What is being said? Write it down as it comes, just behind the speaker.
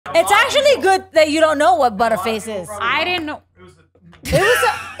It's actually good that you don't know what Butterface is. I didn't know.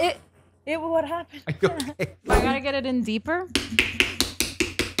 What happened? Are you okay? I gotta get it in deeper.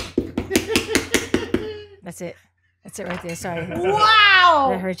 That's it. That's it right there. Sorry. Wow.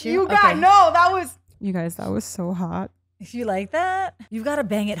 Did that hurt you? You got Okay. no. That was. You guys, that was so hot. If you like that, you've got to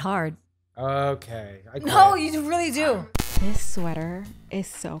bang it hard. Okay. No, you really do. This sweater is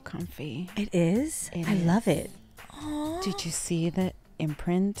so comfy. It is? It I is. love it. Did you see the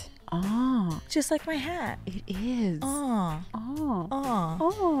imprint? Oh, Just like my hat. it is. Oh. Oh. Oh.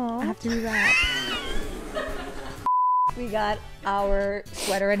 Oh. I have to do that. We got our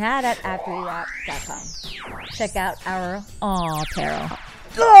sweater and hat at afterwewrap.com. Check out our apparel.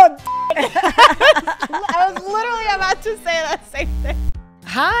 I was literally about to say that same thing.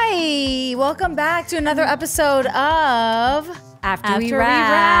 Hi, welcome back to another episode of After We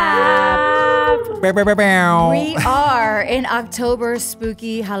Wrap. We are in October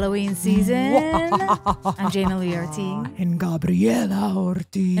spooky Halloween season. I'm Jaina and Ortiz. And Gabriella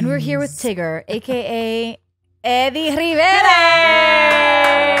Ortiz. And we're here with Tigger, aka Eddie Rivera.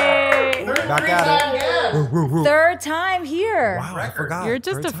 Back at it. Third time here. Wow, I forgot. You're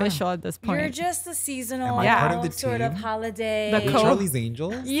just Third time. official at this point. You're just a seasonal Am I part of the sort of team? holiday. The With Charlie's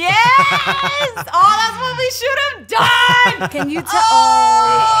Angels? Yes! Oh, that's what we should have done! Can you tell?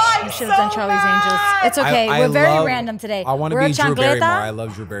 I'm you should have done so Charlie's mad. Angels. It's okay. I We're very love- random today. I want to We're be a Drew Barrymore. I chancleta.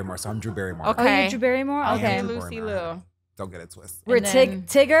 love Drew Barrymore, so I'm Drew Barrymore. Okay. Oh, you Drew Barrymore? I am Okay. Drew Lucy Barrymore. Lou. Don't get it twisted. We're And then-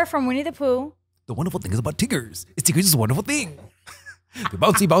 Tigger from Winnie the Pooh. The wonderful thing is about Tiggers. Tiggers is a wonderful thing.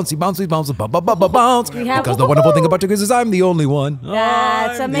 Bouncy, bouncy, bouncy, bouncy, bounce. We have- Because the wonderful thing about Tiggers is I'm the only one.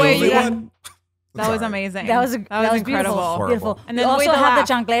 That's I'm amazing. The only one. That was amazing. That was incredible. beautiful. Beautiful. And We then also wait, the have laugh.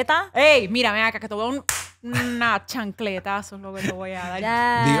 the chancleta. Hey, mira, ven acá que te voy a una chancleta. Eso es lo que te voy a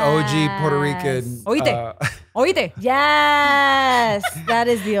dar. The OG Puerto Rican. Oíste. Oíste. Yes, that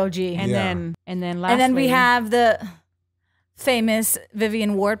is the OG. And Yeah. then lastly. And then we have the famous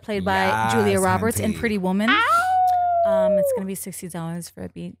Vivian Ward, played by Yes, Julia Roberts in auntie. Pretty Woman. It's gonna be $60 for a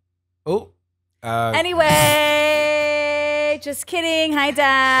beat. Oh. Anyway, just kidding. Hi,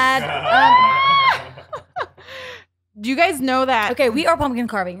 Dad. Do you guys know that? Okay, we are pumpkin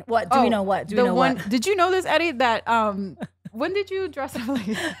carving. What do we know? What do we know? What? Did you know this, Eddie? That when did you dress up like?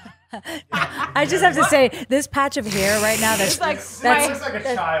 I just have to say, this patch of hair right now. That's It's like that's- It looks like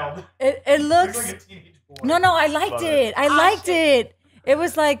a child. it looks. Like a teenage boy. No, I liked it. I liked it. It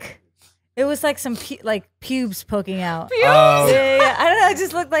was like some pubes poking out. Pubes? Yeah. I don't know. It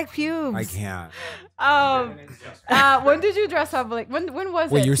just looked like pubes. I can't. When did you dress up like? When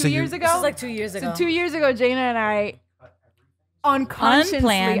was Wait, it? you're 2 saying years you- ago. This is like 2 years ago. So 2 years ago, Jaina and I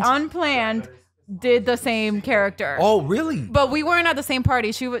unconsciously, unplanned, did the same character. Oh, really? But we weren't at the same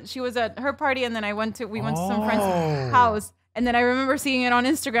party. She was at her party, and then we went to some friend's house, and then I remember seeing it on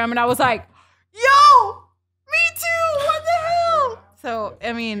Instagram, and I was like, "Yo, me too! What the hell?" So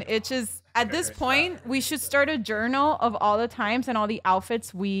I mean, it's just at this point we should start a journal of all the times and all the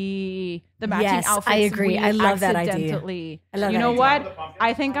outfits the matching Yes, I outfits. agree. we I love that idea. accidentally- I love You that know idea. what?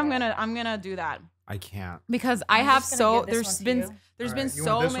 I think I'm gonna do that I can't. because I have just gonna so give this there's one to been you. there's All been right, you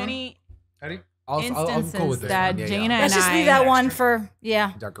want so this one? many Eddie? I'm instances cool with this that one. Yeah, Jaina Let's and just I leave that one for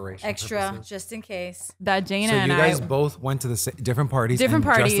Decoration extra, purposes. just in case. that Jaina So and you guys I both went to the different parties, different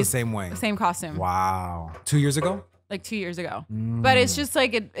and parties dressed the same way. same costume. Wow. 2 years ago? Like 2 years ago. But it's just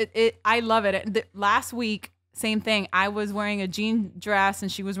like it I love it. Last week, same thing. I was wearing a jean dress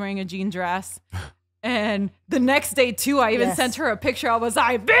and she was wearing a jean dress. And the next day too, I even Yes. sent her a picture. I was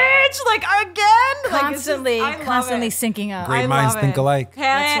like, "Bitch, like again!" Like, it's just- I love Constantly it. syncing up. Great I minds love think it. alike.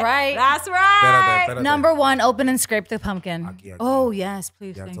 That's right. That's right. Espérate. Number one, open and scrape the pumpkin. Aquí. Oh yes,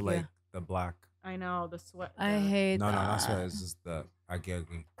 please, You have thank to you. like the black. I know the sweat. I hate No, that. not sweat. It's just the aquí.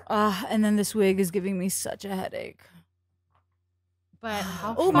 And then this wig is giving me such a headache. But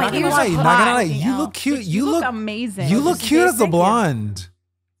how Oh, my Not fucking gonna ears lie, are not gonna lie. popping You out. look cute. You look amazing. You look Just in cute case, as a thank you. blonde.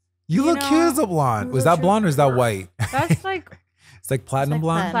 You look cute as a blonde. Was that blonde or is that white? That's like It's like platinum like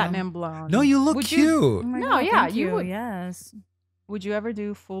blonde. platinum blonde. No, you look Would cute. Oh my No, God, yeah, thank you would- Yes, Would you ever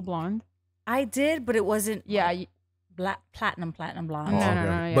do full blonde? I did, but it wasn't. Yeah. platinum blonde. No, okay. no,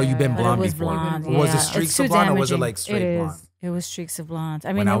 no, But yeah, you've been yeah. But it blonde was before. blonde. Was yeah. it streaks It's too of blonde or was it damaging. like straight It blonde? is. It was streaks of blonde. I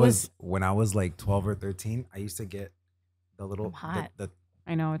mean, When it I was. was like 12 or 13, I used to get the little I'm hot. the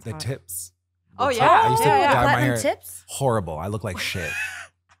I know it's the hot. tips. Oh, The yeah? top. I used to Yeah, yeah. dye my Platinum hair. tips. Horrible. I look like shit.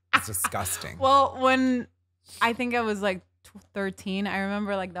 It's disgusting. Well, when I think I was like 13, I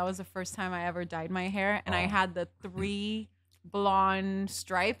remember like that was the first time I ever dyed my hair, and I Oh. had the 3 blonde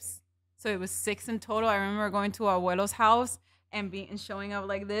stripes, so it was 6 in total. I remember going to Abuelo's house and showing up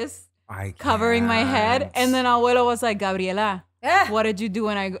like this, I covering my head, can't. and then Abuelo was like, "Gabriela, what did you do?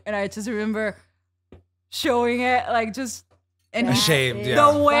 And I just remember showing it, like just and Ashamed, yeah.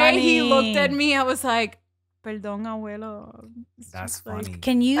 the way he Funny. looked at me, I was like, "Perdón, abuelo." It's That's just like, funny.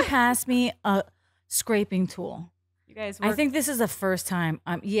 Can you pass me a scraping tool? you guys, I think this is the first time.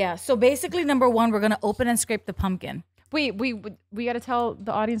 Yeah. So basically, number one, we're gonna open and scrape the pumpkin. we got to tell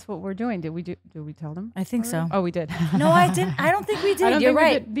the audience what we're doing. Did we tell them? I think so. Oh, we did. No, I didn't. I don't think we did. I don't You're think we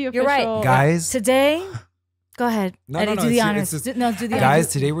right. did the You're right. official- Guys, Today, go ahead. No, Eddie, no, do the it's honors. just- Do the guys, honors.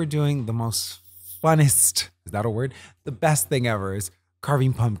 today we're doing the most funnest, is that a word? The best thing ever is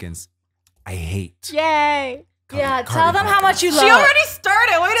carving pumpkins. I hate. Yay! Yeah, carving tell them how much you She love it. already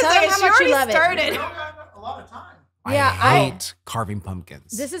started. Wait a Tell them second. how She much you already love it. started. We don't got a lot of time. Yeah, I hate carving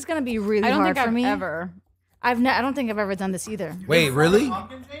pumpkins. This is gonna be really I don't hard think for I've me. ever. I don't think I've ever done this either. Wait, really?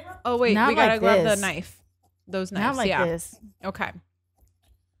 Pumpkin, Jaina? Oh wait, Not we gotta like grab this. the knife. Those knives. Not like yeah. this. Okay.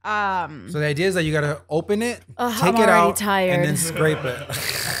 So the idea is that you gotta open it, Ugh, take I'm it already out, tired. and then scrape it.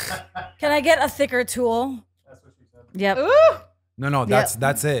 Can I get a thicker tool? That's what she said. Yep. Ooh, No,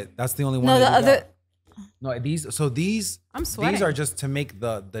 that's it. That's the only one. No, the that you other. got. No, these I'm sweating. these are just to make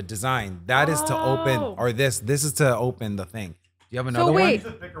the design. That is to open, Oh. or this is to open the thing. Do you have another wait. one? It's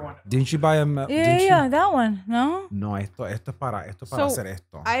a thicker one. Didn't you buy a? Yeah, that one. No. No, esto para So, hacer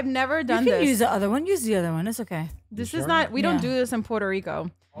esto. I've never You done can this. use the other one. Use the other one. It's okay. This You is sure? not. We don't Yeah. do this in Puerto Rico.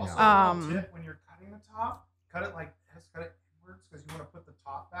 Also, Um, tip, when you're cutting the top, cut it like this, cut it inwards because you want to put the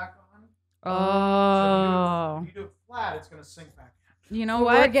top back on. Oh, If you do it flat, it's going to sink back in. you know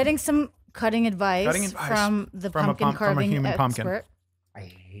We're what? getting some cutting advice, Cutting advice from the from a pumpkin pump- from a carving human pumpkin. expert. I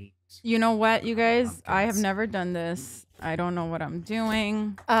hate. You know what, you guys? I have Pumpkins. never done this. I don't know what I'm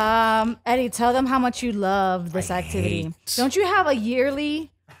doing. Eddie, tell them how much you love this activity. hate- Don't you have a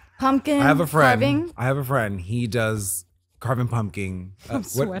yearly pumpkin I have a friend. carving? I have a friend. He does carving pumpkin.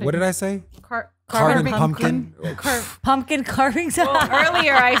 sweating. What did I say? Carving pumpkin. Pumpkin carvings.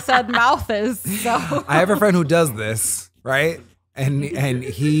 Earlier, I said mouth is. So I have a friend who does this, right? And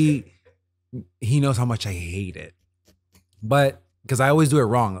he knows how much I hate it, but because I always do it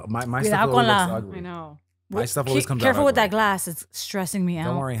wrong. My Cuidado stuff con always looks la- ugly. I know. My stuff always comes out Careful with ugly. that glass. It's stressing me out.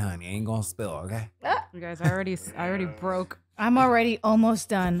 Don't worry, honey. Ain't gonna spill, okay? You guys, I already broke. I'm already almost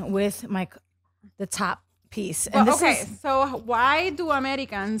done with the top piece. And Well, this okay, is, so why do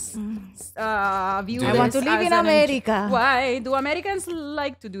Americans view I this want to live as in an America. Why do Americans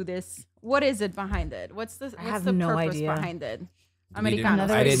like to do this? What is it behind it? What's the have the no purpose idea. behind it? We didn't-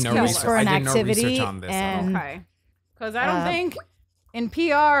 Another I didn't know excuse research- for an I did no research activity on this. and Okay, because I don't think in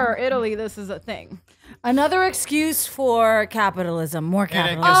PR or Italy this is a thing. another excuse for capitalism. More And it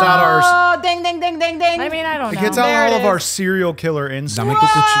capitalism. gets out our. Oh, ding, ding, ding, ding, ding. I mean, I don't It know. gets out There it all of our is. serial killer Dame instincts. tu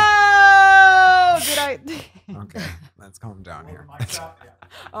cuchillo. Oh, did I? Okay, let's calm down here. Mic's out, yeah.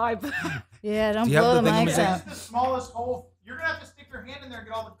 Oh, I Yeah, don't Do you have blow the the mics thingamajig? out. This is the smallest hole. You're going to have to stick your hand in there and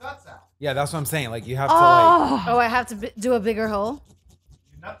get all the guts out. Yeah, that's what I'm saying. Like you have to like. Oh, I have to do a bigger hole.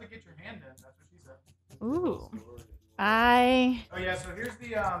 You have to get your hand in. That's what she said. Ooh. Oh, yeah, so here's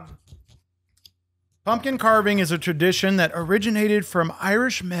the... Pumpkin carving is a tradition that originated from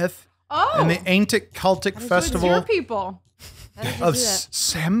Irish myth Oh. and the ancient Celtic So it's festival your people. of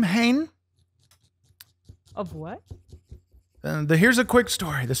Samhain. Of what? Here's a quick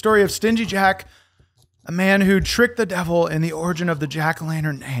story. The story of Stingy Jack, a man who tricked the devil, and the origin of the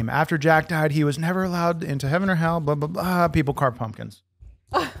jack-o'-lantern name. After Jack died, he was never allowed into heaven or hell, blah, blah, blah. People carve pumpkins.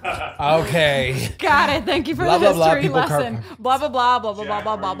 Okay. Got it. Thank you for Blah, the blah, blah, history people lesson. Blah blah blah blah blah blah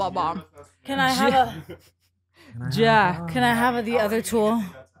blah blah blah blah. Can I have a? Jack. Can I have the other tool?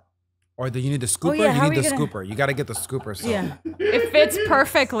 Or do you need the scooper? yeah, how You are need the we gonna- scooper. You got to get the scooper. So. Yeah. It fits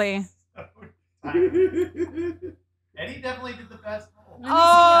perfectly. Eddie definitely did the best hole.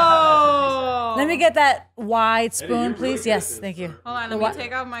 Oh. Let me get that wide spoon, please. Yes, thank you. Hold on. The Let what? me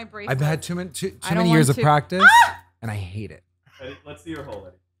take out my bracelet. I've had too many I don't many years want of to- practice, and I hate it. Eddie, let's see your hole,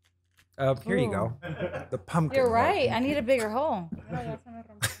 Eddie. Here you go. The pumpkin. You're hole. right. I need a bigger hole.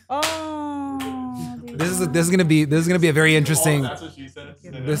 Oh. This is gonna be a very interesting. That's what she said.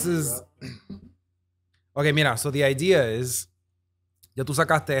 This is. Okay, mira. So the idea is, ya tú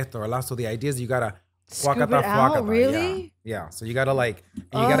sacaste esto, ¿verdad? So the idea is you gotta Scoop fuacata, it out? fuacata. Really? Yeah. So you gotta and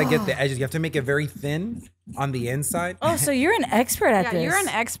you gotta get the edges. You have to make it very thin on the inside. Oh, so you're an expert at Yeah, this. you're an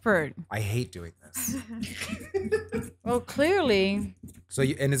expert. I hate doing this. Well, clearly. So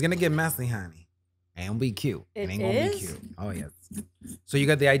and it's gonna get messy, honey. And be cute. It ain't gonna is? be cute. Oh yes. So you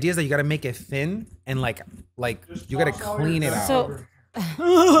got the idea is that you gotta make it thin and like you gotta clean it out. So,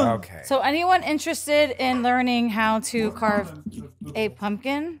 Okay. so anyone interested in learning how to carve a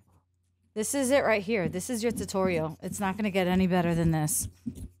pumpkin? This is it right here. This is your tutorial. It's not going to get any better than this.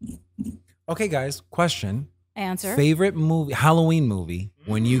 Okay, guys. Question: Answer. Favorite movie, Halloween movie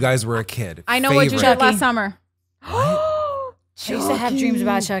when you guys were a kid. I know what you did Chucky. last summer. I used to have dreams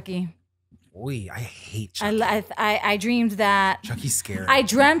about Chucky. Boy, I hate Chucky. I dreamed that. Chucky's scary. I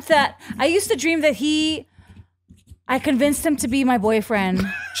dreamt that. I used to dream that I convinced him to be my boyfriend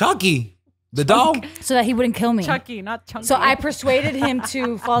Chucky, the doll. so that he wouldn't kill me. Chucky, not Chunky. So I persuaded him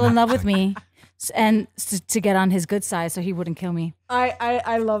to fall in love with me and to get on his good side so he wouldn't kill me.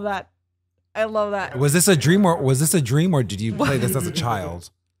 I love that. I love that. Was this a dream or did you play this as a child?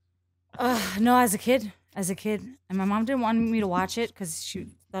 No, as a kid. And my mom didn't want me to watch it because she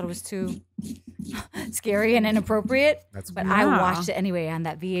thought it was too scary and inappropriate. But I watched it anyway on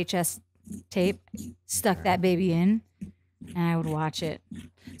that VHS tape, stuck that baby in, and I would watch it.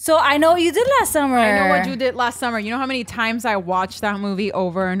 So I know what you did last summer. I know what you did last summer. You know how many times I watched that movie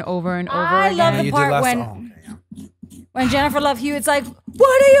over and over and over I again? love the You did part last- when oh, okay, yeah. when Jennifer Love Hewitt's like,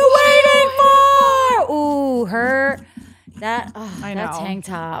 "What are you waiting for?" Ooh, her that I that know. tank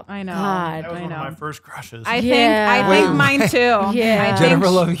top. I know. God. That was I one of know. my first crushes. I Yeah. think mine too. Yeah. I think, Jennifer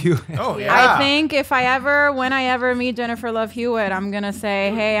Love Hewitt. oh yeah. I think when I ever meet Jennifer Love Hewitt, I'm gonna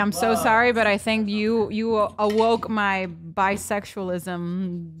say, "Hey, I'm so sorry, but I think you awoke my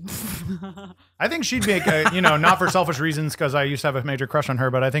bisexualism." I think she'd make a, not for selfish reasons because I used to have a major crush on her,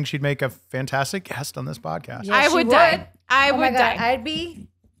 but I think she'd make a fantastic guest on this podcast. Yeah, I she would die. I Oh would my God, die.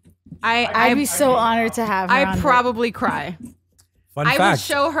 I'd be so honored to have her. on I'd here. probably cry. Fun I would fact.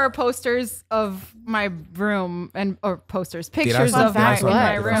 show her posters of my room or pictures Fun of fact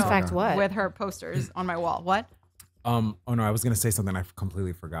my what? room Fun fact what? with her posters on my wall. What? Oh no, I was gonna say something I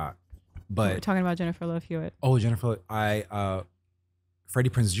completely forgot. We're But talking about Jennifer Love Hewitt. Jennifer, Freddie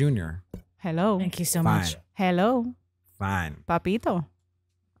Prinze Jr. Hello. Thank you so Fine. much. Hello, Fine. Papito.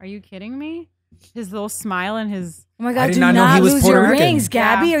 Are you kidding me? His little smile and his. Oh my I God, did do not not, know he was lose Puerto your Rican. rings,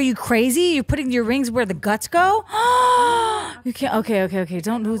 Gabby. Yeah. Are you crazy? You're putting your rings where the guts go? You can't. Okay.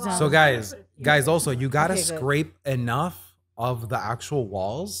 Don't lose them. So guys, also you gotta Okay, good. scrape enough of the actual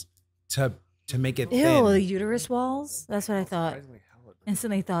walls to make it Ew, thin. the uterus walls? That's what I thought.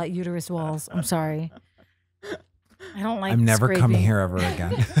 Instantly thought uterus walls. I'm sorry. I don't like I'm never scraping. coming here ever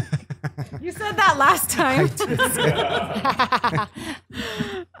again. You said that last time.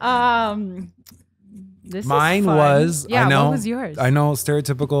 This Mine is fun. was, Yeah, I know, what was yours? I know,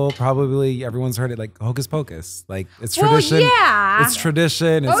 stereotypical. Probably everyone's heard it, like Hocus Pocus. Like it's Well, tradition. yeah. It's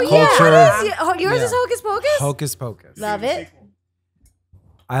tradition. It's Oh, culture. yeah. Yours Yeah. is Hocus Pocus? Hocus Pocus. Love it.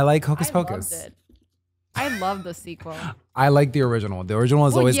 I like Hocus I Pocus. loved it. I love the sequel. I like the original. The original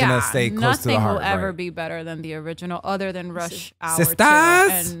is always gonna stay close to the nothing heart. will ever right? be better than the original, other than Rush Hour 2.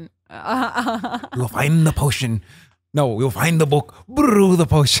 Sisters! And We'll find the potion. No, we'll find the book. Brew the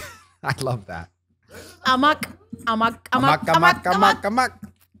potion. I love that. Amok. Amak, amak, amak, amak.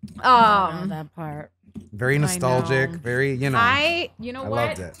 Oh, that part. Very nostalgic. know. Very, You know I what?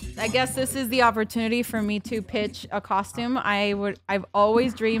 loved it. I guess this is the opportunity for me to pitch a costume. I've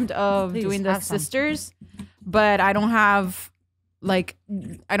always dreamed of Please, doing the have some. sisters, but I don't have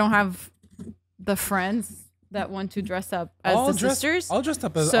the friends that want to dress up as the sisters. I'll dress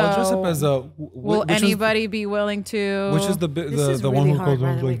up as So, a. Will anybody be willing to? Which is the This is the really one who hard, goes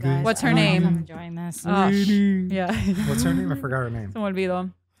by the way, like guys. this? What's her I'm name? enjoying this. Oh, yeah. What's her name? I forgot her name. Someone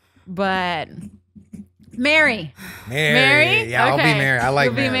olvidó. But Mary. Mary. Yeah, I'll be Okay. Mary. I like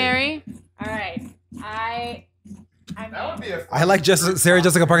You'll Mary. be Mary. All right. I That would be a I like Sarah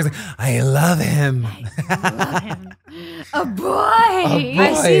Jessica Parker's like, I love him. love him. A boy. boy.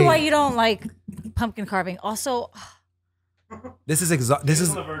 I see why you don't like pumpkin carving. Also, This is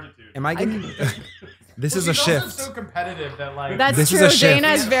Am I getting? This is a She's also shift. so competitive that like That's This is true. a shift. Jaina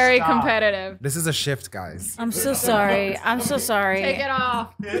is very Stop. competitive. This is a shift, guys. I'm so sorry. I'm so sorry. Take it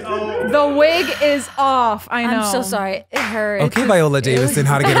off. The wig is off. I know. I'm so sorry. It hurt. Okay, Viola Davidson,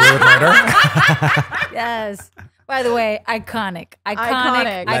 How to Get Away with Murder. Yes. By the way, iconic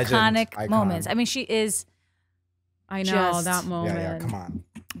Iconic. Legend. moments. Icon. I mean, she is. I know Just- that moment. Yeah, come on.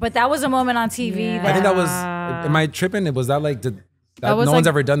 But that was a moment on TV Yeah. that I think that was. Am I tripping? Was that like That was no one's like-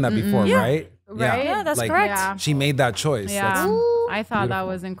 ever done that before, Yeah. right? Right? Yeah, that's Like, correct. Yeah. She made that choice. Yeah, That's- I thought that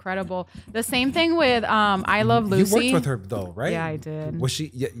was incredible. The same thing with I Love You Lucy. worked with her though, right? Yeah, I did. Was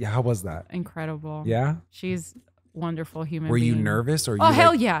she? Yeah. How was that? Incredible. Yeah. She's wonderful human. Were you being. nervous or? Oh you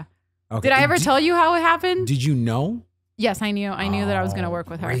hell like, yeah! Okay. Did I ever tell you how it happened? Did you know? Yes, I knew. I knew that I was gonna work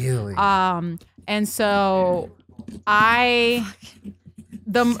with her. Really? And so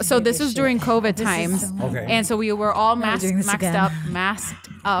so this was during COVID times, Okay. and so we were all we're doing this again. masked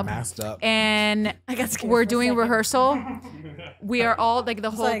up, Masked up. and I got scared we're for a doing second. rehearsal. We are all like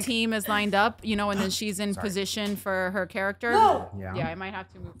the whole like- team is lined up, you know, and then she's in position for her character. Yeah. Yeah, I might have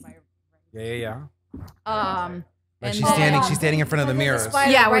to move my. Yeah. Like And she's then- standing in front of the mirrors.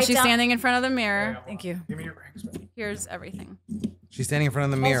 Yeah, where Right she's down- standing in front of the mirror. Thank you. Give me your rings, baby. Here's everything. She's standing in front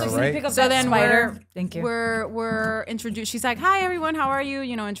of the mirror, Also, can you pick right? up So that then spider? Thank you. We're introduced. She's like, "Hi everyone, how are you?"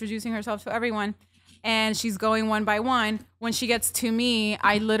 You know, introducing herself to everyone, and she's going one by one. When she gets to me,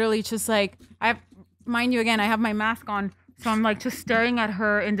 I literally just like mind you again, I have my mask on, so I'm like just staring at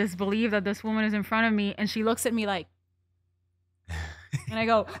her in disbelief that this woman is in front of me, and she looks at me like. And I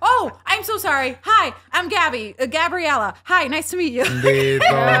go, "Oh, I'm so sorry. Hi, I'm Gaby, Gabriella. Hi, nice to meet you."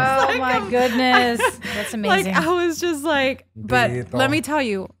 Oh my goodness, that's amazing. Like I was just like, but Dito. let me tell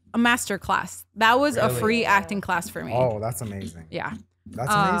you, a master class. That was a Really? free acting class for me. Oh, that's amazing. Yeah.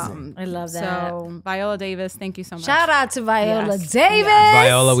 That's amazing. I love that. So Viola Davis, thank you so much. Shout out to Viola Yes. Davis.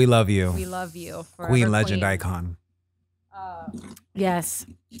 Viola, we love you. We love you. Forever Queen, legend, queen. icon. Yes.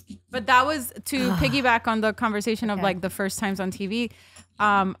 But that was to piggyback on the conversation of like the first times on TV.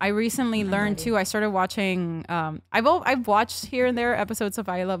 I recently learned too. I started watching. I've watched here and there episodes of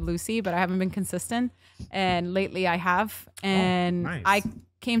I Love Lucy, but I haven't been consistent. And lately, I have. And nice. I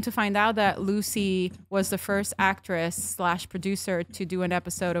came to find out that Lucy was the first actress / producer to do an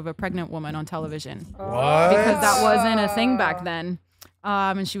episode of a pregnant woman on television What? because that wasn't a thing back then.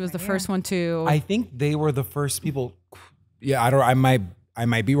 And she was the first one to. I think they were the first people. Yeah, I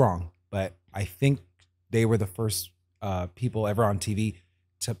might be wrong, but I think they were the first people ever on TV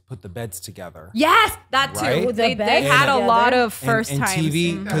to put the beds together. Yes, that too. Right? They The had a bed lot together. of first and times.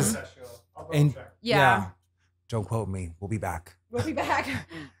 TV Mhm. because and Yeah. Don't quote me. We'll be back. We'll be back.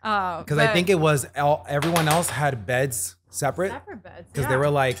 Because I think it was everyone else had beds separate. separate beds. Because they were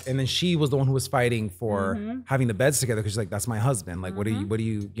like, and then she was the one who was fighting for having the beds together. Because she's like, that's my husband. Like, what do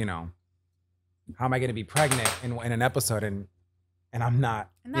you, how am I going to be pregnant in an episode and I'm not,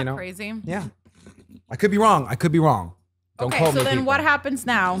 Isn't that crazy? Yeah. I could be wrong. Don't Okay, quote so me. then people. what happens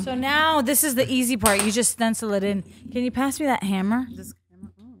now? So now this is the easy part. You just stencil it in. Can you pass me that hammer?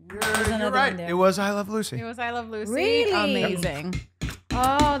 You're another right. one there. It was I Love Lucy. It was I Love Lucy. Really? Amazing.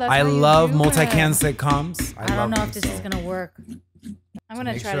 Oh, that's I how you love do multi-cam it. sitcoms. I don't love know them if this so. is gonna work. I'm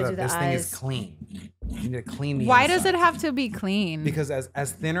gonna Make try sure to do that the this thing is eyes. clean. You need to clean the Why does inside. it have to be clean? Because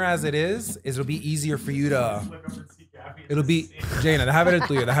as thinner as it is, it'll be easier for you to. It'll be Jaina. Déjame ver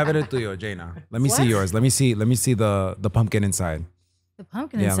el tuyo, Jaina. Let me see What? yours. Let me see the pumpkin inside. The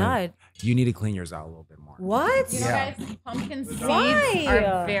pumpkin Yeah, inside. You need to clean yours out a little bit more. What? You know, Yeah. guys, pumpkin seeds Why?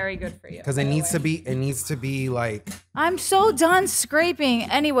 are very good for you. Because it needs to be like. I'm so done scraping.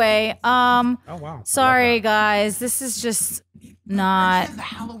 Anyway, Oh wow. sorry guys. This is just not. The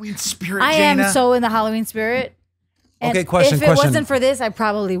Halloween spirit, I Jaina. am so in the Halloween spirit. And Okay, question, If it question. wasn't for this, I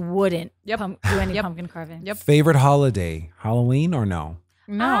probably wouldn't Yep. do any Yep. pumpkin carving. Yep. Favorite holiday, Halloween or no?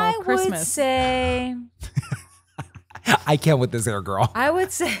 No, I Christmas. would say. I can't with this hair, girl. I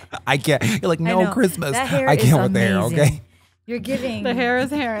would say. I can't. You're like I no know. Christmas. That hair I can't is with the hair. amazing. Okay. You're giving. The hair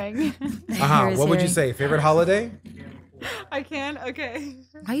is herring. Uh-huh. is What would you hairy. say? Favorite holiday? I can. Okay.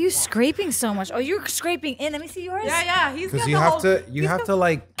 Why are you scraping so much? Oh, you're scraping in. Let me see yours. Yeah. He's Because got you the have whole, to. You have to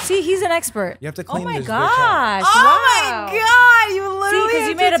like. See, he's an expert. You have to Oh clean my this bitch out. gosh! Oh wow. my god! You literally See, 'cause you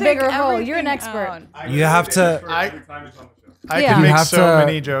have made to a bigger take hole. You're an everything expert. out. You have to. I Yeah. can You make have so to-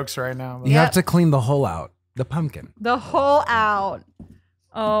 many jokes right now. but- You have to clean the hole out. The pumpkin. The whole out.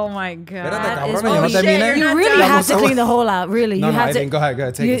 Oh my god. Espérate, is cabrona, what ¿ya no we- terminé? you're You not really done. have to clean the hole out. Really, No, you no, have I to. think. Go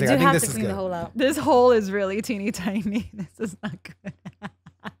ahead. Take you it. do I think have this to is clean good. the hole out. This hole is really teeny tiny. This is not good.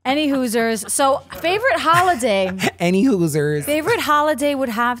 Any Hoosers. So, favorite holiday. Any Hoosers. Favorite holiday would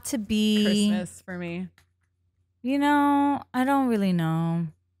have to be. Christmas for me. You know, I don't really know.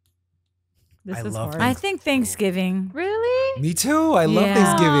 This I is love hard. I think Thanksgiving. Really? Me too. I love Yeah.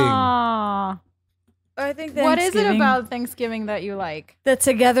 Thanksgiving. Aw. I think What is it Thanksgiving- about Thanksgiving that you like? the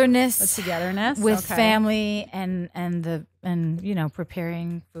togetherness? The togetherness with Okay. family and you know,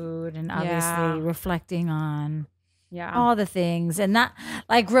 preparing food and obviously Yeah. reflecting on Yeah. all the things and not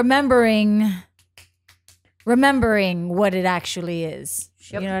like remembering what it actually is.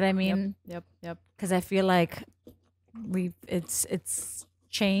 Yep. You know what I mean? Yep. Because I feel like it's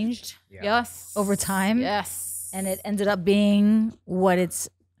changed Yes. over time. Yes. And it ended up being what it's,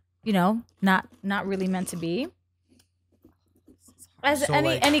 you know, not really meant to be. As So, any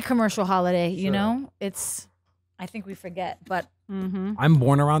like- any commercial holiday, you Sure. know, it's. I think we forget, but Mm-hmm. I'm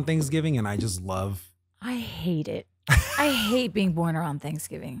born around Thanksgiving, and I just love. I hate it. I hate being born around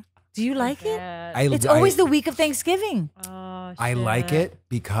Thanksgiving. Do you like it? It's I- always the week of Thanksgiving. Oh, I like it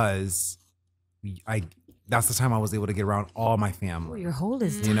because that's the time I was able to get around all my Oh, family. your hole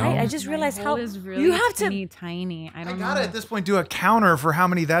is tight. You know? I just realized how is really you have to. tiny. I I don't gotta know. at this point do a counter for how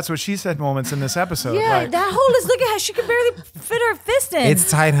many "that's what she said" moments in this episode. Yeah, Like, that hole is. Look at how she can barely fit her fist in. It's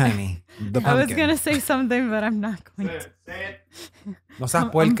tight, honey. The I was pumpkin. gonna say something, but I'm not going to. Say it. No seas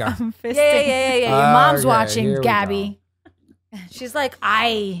puerca. I'm fisting. yeah. Your mom's Okay, watching, here we Gabby. She's like,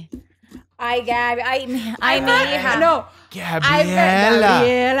 I, Gabby, I, mija. No,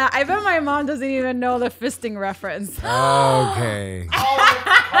 Gabriella. I bet my mom doesn't even know the fisting reference. Okay.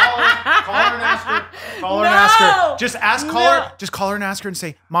 Call her and ask her. Call her and ask her. No! Just ask, call her. Just call her and ask her and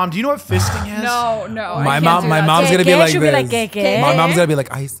say, "Mom, do you know what fisting is?" No. My I can't mom, do my that. mom's gonna be ¿Qué? like She'll be like, this. ¿qué? My mom's gonna be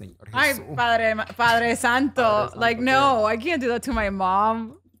like, "Ay, señor Ay, Jesús." Padre Santo. Like, no, I can't do that to my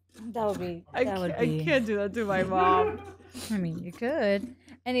mom. That would be. I can't do that to my mom. I mean, you could.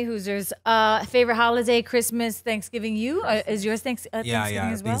 Any Hoosers? Favorite holiday, Christmas, Thanksgiving? Is yours Thanksgiving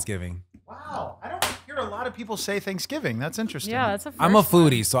as well? Thanksgiving. Wow, I don't hear a lot of people say Thanksgiving. That's interesting. Yeah, that's a first. I'm a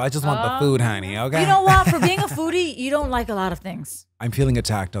foodie, so I just want the food, honey. Okay. You know what? For being a foodie, you don't like a lot of things. I'm feeling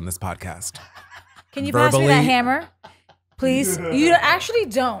attacked on this podcast. Can you pass me that Verbally? hammer, please? You actually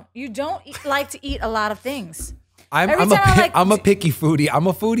don't. You don't like to eat a lot of things. Every I'm time I'm like- I'm a picky foodie. I'm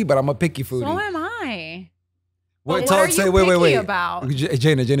a foodie, but I'm a picky foodie. So am I. Wait, what are you picky wait. about?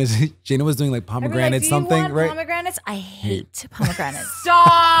 Jaina was doing like I'd be like, pomegranate do you something, want right? Pomegranates? I hate pomegranates.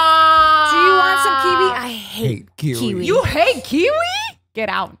 Stop. Do you want some kiwi? I hate kiwi. You hate kiwi? Get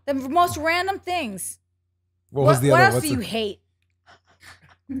out. The most random things. What was the what other? else What's do you the- hate?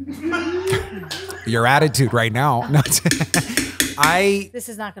 Your attitude right now. No, This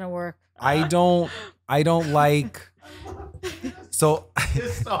is not gonna work. I don't like. So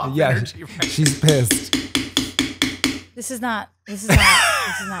yeah, energy right she's pissed. This is not working.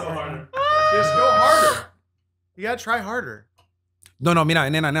 Just go harder. You gotta try harder. No, mira,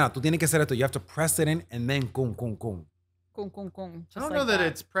 nena, tú tienes que hacer esto. You have to press it in and then cum. Kung, kung, kung. I don't know that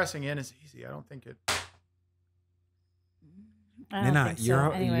it's pressing in is easy. I don't think it. I don't Nena, think so.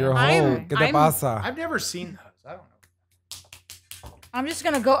 you're Anyway, a I'm- hoe. ¿Qué te I'm- pasa? I've never seen those. I don't know. I'm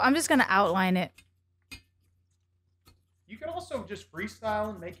just gonna outline it. You could also just freestyle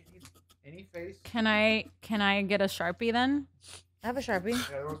and make it any face. Can I get a Sharpie then? I have a Sharpie. Yeah,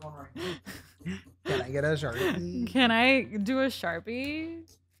 there was one right here. Can I get a Sharpie? Can I do a Sharpie?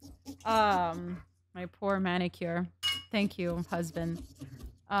 My poor manicure. Thank you, husband.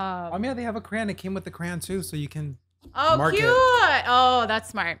 I mean, they have a crayon. It came with the crayon too, so you can. Oh, Mark it. cute. Oh, that's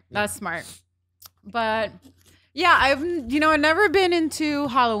smart. That's smart. But yeah, I've never been into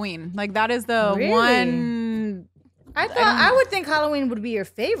Halloween. Like that is the Really? one. I would think Halloween would be your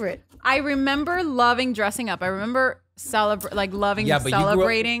favorite. I remember loving dressing up. I remember loving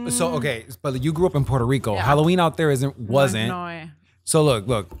celebrating. But you grew up in Puerto Rico. Yeah. Halloween out there wasn't. No. So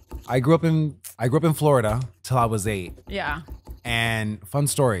look. I grew up in Florida till I was 8. Yeah. And fun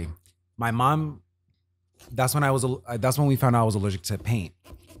story, my mom. That's when we found out I was allergic to paint.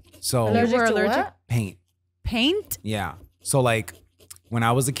 So Allergic were to allergic? what? paint. Paint? Yeah. So like when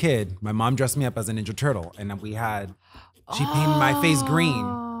I was a kid, my mom dressed me up as a Ninja Turtle, and then she painted my face green.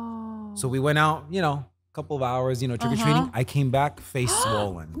 Oh. So we went out, a couple of hours, trick or treating. I came back face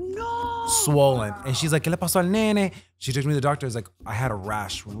swollen. No. Swollen. And she's like, ¿Qué le pasó al nene? She took me to the doctor. It's like, I had a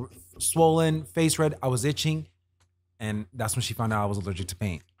rash, swollen, face red. I was itching. And that's when she found out I was allergic to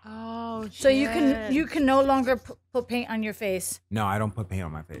paint. Oh, So you can no longer put paint on your face. No, I don't put paint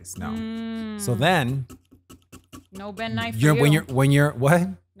on my face. No. So then, no Ben Nye for you. when you're what?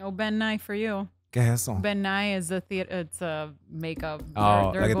 No Ben Nye for you. ¿Qué es eso? Ben Nye is a theater. It's a makeup.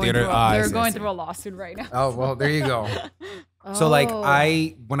 Oh, like a going theater- through I they're see, I going see. through a lawsuit right now. Oh well, there you go. So like Oh.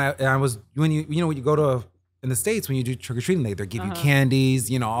 when you go to in the States when you do trick or treating, they give you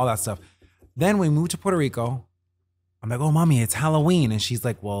candies, all that stuff. Then when we moved to Puerto Rico, I'm like, oh mommy, it's Halloween, and she's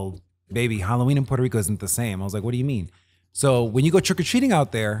like, well, baby, Halloween in Puerto Rico isn't the same. I was like, what do you mean? So when you go trick or treating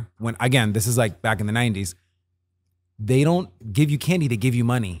out there, this is like back in the 90s, they don't give you candy, they give you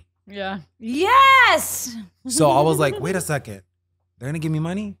money. Yeah. Yes. So I was like, wait a second, they're gonna give me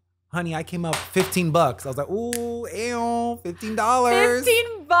money? Honey, I came up $15. I was like, ooh, ew, $15.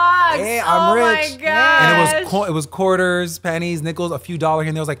 $15. Yeah, I'm rich. My god. And it was quarters, pennies, nickels, a few dollars.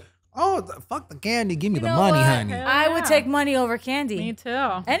 And they was like, oh, fuck the candy, give me the know money, what? honey. I would take money over candy. Me too.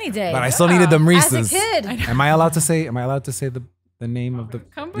 Any day. But I still needed them As Reese's. a kid. Am I allowed to say? The name of the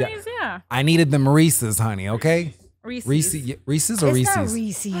Companies, yeah. I needed them Reese's, honey. Okay. Reese's. Reese's or It's Reese's? not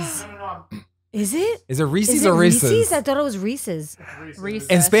Reese's. Is it? Is it Reese's Is it or Reese's? Reese's? I thought it was Reese's. Reese's.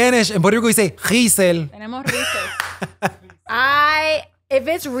 In Spanish, in Puerto Rico, we say Gisel. Tenemos Reese's. If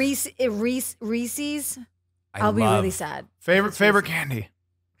it's Reese's, I'll be love- really sad. Favorite candy.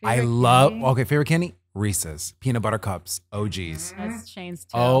 I love. Okay, favorite candy. Reese's peanut butter cups, OGs. That's Shane's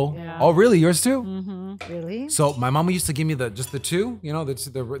too. Oh, Yeah. oh, really? Yours too? Mm-hmm. Really? So my mama used to give me just the two, you know,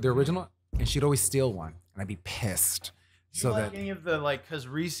 the original, and she'd always steal one, and I'd be pissed. Do you like any of the because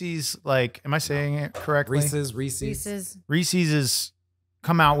Reese's am I saying it correctly? Reese's Reese's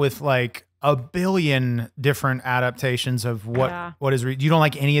come out with like a billion different adaptations of what is. You don't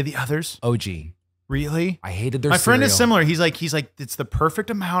like any of the others? OG. Really? I hated their My friend is cereal. similar. He's like it's the perfect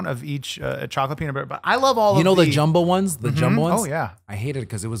amount of each chocolate peanut butter. But I love all You know the jumbo ones? The jumbo ones? Oh yeah. I hated it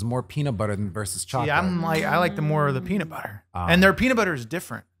because it was more peanut butter than versus chocolate. Yeah, I like the more of the peanut butter. And their peanut butter is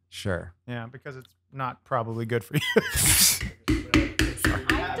different. Sure. Yeah, because it's not probably good for you.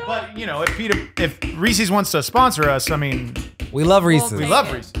 But you know, if Reese's wants to sponsor us, I mean, We love Reese's. we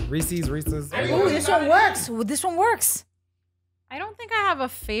love Reese's. Reese's. Ooh, this one works. Ooh, this one works. I don't think I have a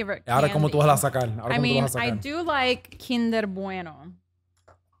favorite Ahora candy. cómo tú vas a sacar. Ahora I cómo tú mean, vas a I sacar. do like Kinder Bueno.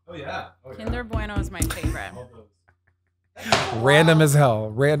 Oh yeah. Kinder Bueno is my favorite. Random as hell.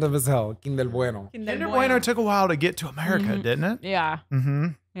 Random as hell. Kinder Bueno. Kinder Bueno took a while to get to America, didn't it? Yeah, Mm-hmm.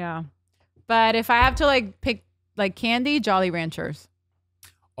 yeah. But if I have to pick candy, Jolly Ranchers.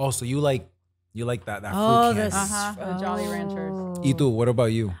 Oh, so you like that Oh, fruit this. candy. The Jolly Ranchers. Y tú, what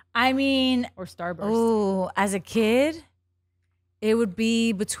about you? I mean, Or Starburst. ooh, as a kid, it would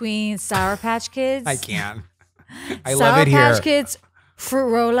be between Sour Patch Kids. I can't. I Sour love it here. Patch Kids, fruit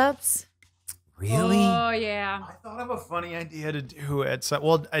roll-ups. Really? Oh yeah. I thought of a funny idea to do at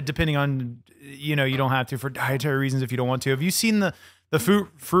depending on you don't have to for dietary reasons if you don't want to. Have you seen the fruit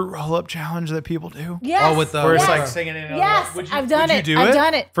roll-up challenge that people do? Yes. Oh, with the Where it's yes. like singing it. Yes, I've done would it. You do I've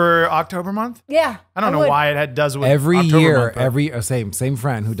done it. for October month. Yeah. I don't know would. why it does with Every October year, month, though. same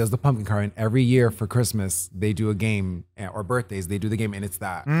friend who does the pumpkin carving. Every year for Christmas, they do a game or birthdays. They do the game, and it's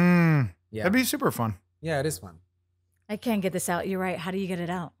that. Yeah, That'd be super fun. yeah, it is fun. I can't get this out. You're right. How do you get it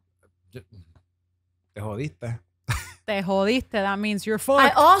out? Te jodiste. Te jodiste. That means you're I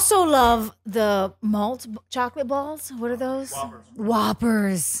fucked. also love the malt chocolate balls. What are those?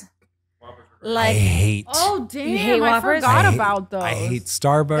 Whoppers. I Like, hate. Oh damn! You hate I Whoppers? forgot I hate- about those. I hate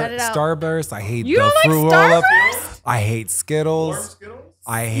Got it out. Starburst. I hate You the don't like fruit roll-up. Starburst? I hate Skittles.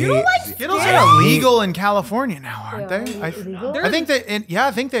 I hate. don't like Skittles are illegal in California now, aren't They they? are illegal? I think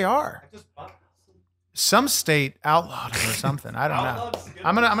I think they are. Some state outlawed them or something. I don't know.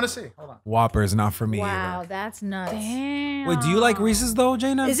 I'm gonna see. Hold on. Whoppers, not for me. wow, Either. that's nuts. Damn. Wait, do you like Reese's though,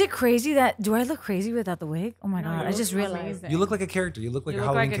 Jaina? Is it crazy do I look crazy without the wig? Oh my God, I just realized. Amazing. You look like a character. You look like You a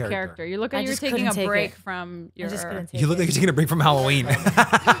look Halloween like a character. You look I like you're just taking couldn't a take break it. from I your. just couldn't take You look like it. you're taking a break from Halloween.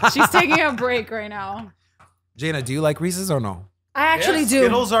 She's taking a break right now. Jaina, do you like Reese's or no? I actually do.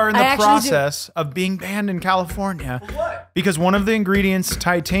 Skittles are in I the actually do. process of being banned in California because one of the ingredients,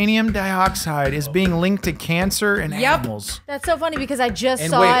 titanium dioxide, is being linked to cancer in animals. That's so funny because I just And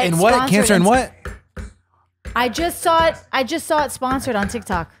saw wait, it. and what? sponsored Cancer and in- what? I just saw it. I just saw it sponsored on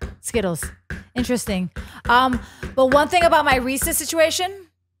TikTok. Skittles. Interesting. But one thing about my Reese's situation,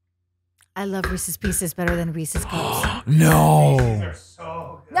 I love Reese's Pieces better than Reese's Cups. No.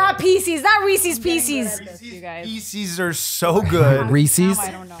 Not Pieces. Not Reese's Pieces. You guys. Pieces are so good. Reese's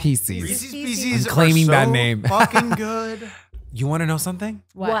I don't know. Pieces. Reese's Pieces. Pieces I'm claiming are that so name. fucking good. You want to know something?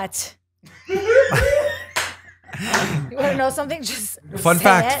 What? You want to know something? Just Fun say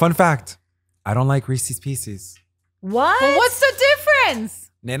fact. it. Fun fact. I don't like Reese's Pieces. What? But what's the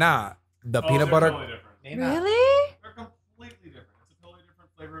difference? Nena, the peanut butter. Totally different. Really? They're completely different. It's a totally different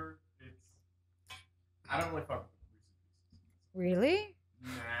flavor. I don't really fuck with Really? Nah.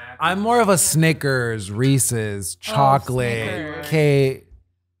 I'm more of a Snickers, Reese's, chocolate, Snickers. cake.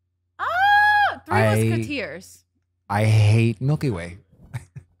 Ah, Three I- Musketeers. I hate Milky Way.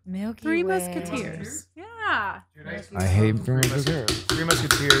 Milky Three Way. Musketeers. Yeah. Dude, I I hate Musketeers. Three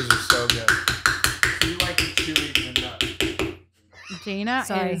Musketeers are so good. you like the chewy and nut. Jaina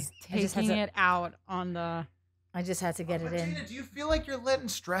Sorry, is I just had taking to- it out on the. I just had to get it in. Gina, do you feel like you're letting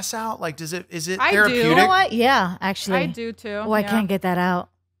stress out? Like, is it I do. therapeutic? You know what? Yeah, actually. I do too. Oh, I can't get that out.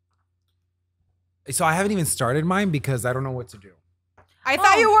 So I haven't even started mine because I don't know what to do. I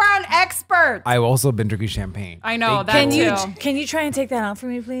thought you were an expert. I've also been drinking champagne. I know, They that Can go- too. you try and take that out for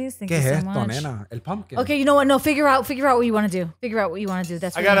me, please? Thank ¿Qué you es so esto, much. nena? El pumpkin. Okay, you know what? No, figure out what you want to do. Figure out what you want to do.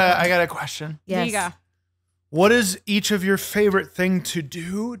 That's I really got important. a question. Yes. Diga. What is each of your favorite thing to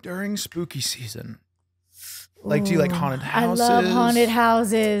do during spooky season? Like, do you like haunted houses? I love haunted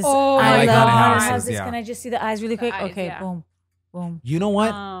houses. Oh I my love God. haunted houses. Yeah. Can I just see the eyes really quick? eyes, Okay, yeah. boom, boom. You know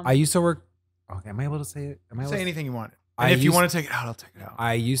what? Um, I used to work. Okay, am I able to say it? Am I able Say to anything you want. I And if you used- want to take it out, I'll take it out.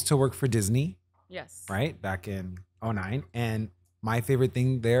 I used to work for Disney, Yes. right? Back in 09. And my favorite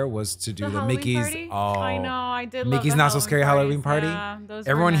thing there was to do the Halloween Mickey's. party? Oh, I know. I did. love Mickey's the Not So Scary Halloween parties. Party. Yeah, those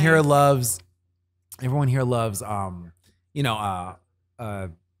were everyone here nice. loves everyone here loves, you know,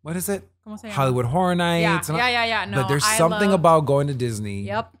 what is it? ¿Cómo se llama? Hollywood Horror Nights. Yeah. No, but there's I something love- about going to Disney.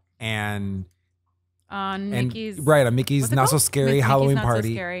 Yep. And On Mickey's. right, on Mickey's what's it Not So called? Scary Mickey's Halloween Not So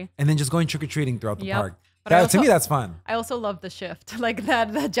Party. Scary. And then just going trick-or-treating throughout the Yep. park. But I To also- me, that's fun. I also love the shift, like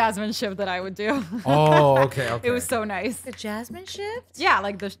the Jasmine shift that I would do. Oh, okay. It was so nice. The Jasmine shift? Yeah,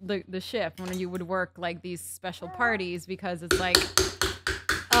 like the shift when you would work like these special parties because it's like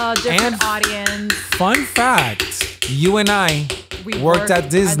a different And- audience. Fun fact, you and I We worked at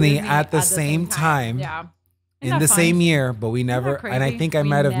Disney at the same time. Yeah. in Isn't the that same fun? year, but we never, that and I crazy? think I We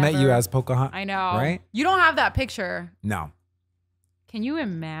might have met you never- as Pocahontas. I know. Right? You don't have that picture. No. Can you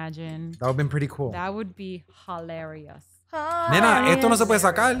imagine? That would have been pretty cool. That would be hilarious. Nena, esto no se puede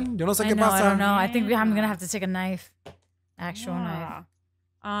sacar. Yo no sé I qué know, pasa. I don't know. I think I'm gonna have to take a knife. Actual knife.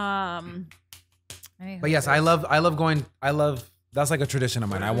 Yeah. But yes, I love going. That's like a tradition of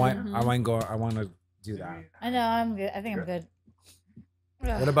mine. I want to do that. I know. I'm good. I think I'm good.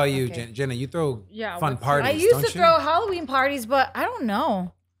 What about you, Okay. Jenna? You throw Yeah, fun what's- parties. I used don't to you? throw Halloween parties, but I don't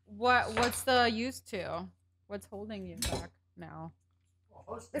know. What's the used to? What's holding you back now?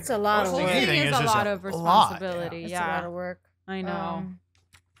 It's a lot of Hosting work. anything Hosting is is a just lot a of lot, yeah. responsibility. It's Yeah, a lot of work. I know.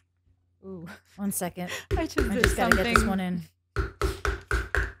 Ooh, 1 second. I just I did just gotta get this something. one in.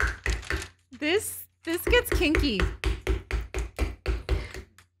 This gets kinky.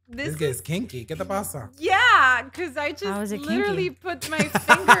 This gets kinky. ¿Qué te pasa? Yeah, because I How just is it literally kinky? put my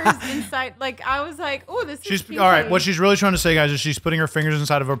fingers inside. Like I was like, oh, this She's is kinky. all right. What she's really trying to say, guys, is she's putting her fingers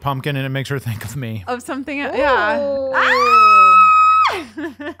inside of her pumpkin, and it makes her think of me. of something. Yeah.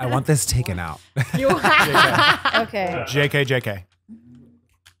 I want this taken out. Okay. JK.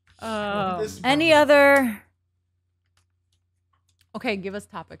 Oh. Any other? Okay, give us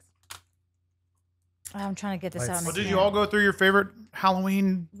topics. I'm trying to get this out. and I Well, did can't. you all go through your favorite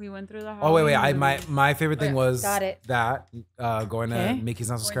Halloween? We went through the. Oh wait. Halloween My favorite thing was Got it. that going Okay. to Mickey's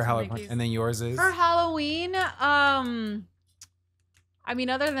Not So Going Scary to Halloween, Mickey's. and then yours is. For Halloween, I mean,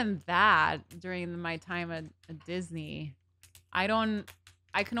 other than that, during my time at Disney, I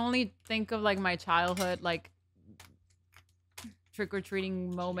can only think of like my childhood, like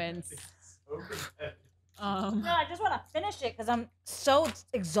trick-or-treating moments. No, I just want to finish it because I'm so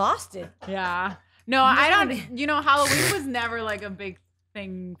exhausted. Yeah. No, I don't, Halloween was never like a big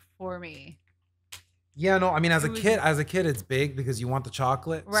thing for me. Yeah, no. I mean, as It a was- kid, it's big because you want the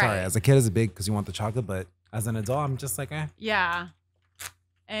chocolate. Right. Sorry, as a kid, it's big because you want the chocolate. But as an adult, I'm just like, eh. Yeah.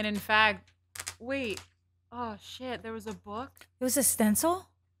 And in fact, wait. Oh shit, there was a book. It was a stencil?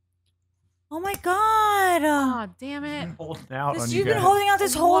 Oh my God. Oh, damn it. Holding out on you You've been guys. holding out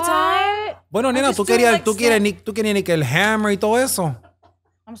this whole time? What? Bueno, nena, just tú doing, querías, like, tú querías ni que el hammer y todo eso.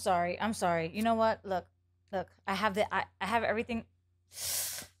 I'm sorry. You know what? Look. I have everything.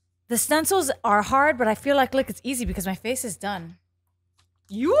 The stencils are hard, but I feel like, look, it's easy because my face is done.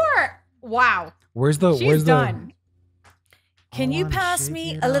 Wow. Where's the? She's where's done. Can you wanna pass shake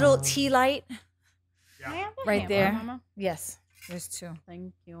me it a little off. tea light? Can I have the Right hammer, there. Mama? Yes. There's two.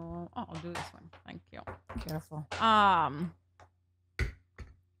 Thank you. Oh, I'll do this one. Thank you. Careful.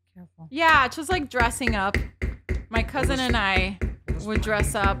 Careful. Yeah, just like dressing up. My cousin and I would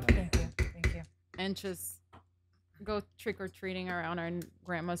dress up Thank you. and just go trick or treating around our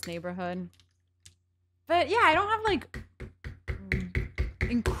grandma's neighborhood. But yeah, I don't have like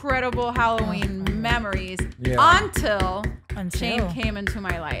incredible Halloween memories until Shane came into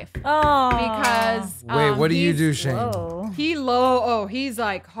my life. Oh. Because Wait, what do you he's- do, Shane? Whoa. He's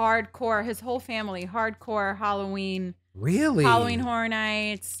like hardcore, his whole family, hardcore Halloween Really? Halloween Horror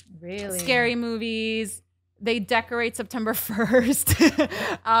Nights, Really? scary movies. They decorate September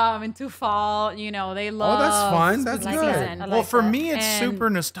 1st into fall. They love. Oh, that's fun. That's spooky good. season. I Well, like for that. me, it's And- super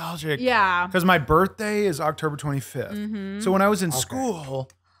nostalgic. Yeah. Because my birthday is October 25th. Mm-hmm. So when I was in school,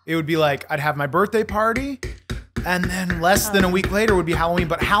 it would be like I'd have my birthday party, and then less than a week later would be Halloween.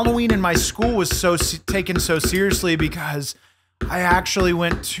 But Halloween in my school was taken so seriously because I actually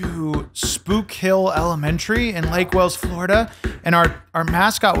went to Spook Hill Elementary in Lake Wales, Florida, and our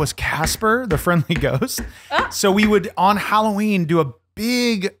mascot was Casper, the friendly ghost. So we would on Halloween do a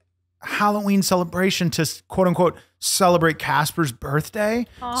big Halloween celebration to quote unquote celebrate Casper's birthday.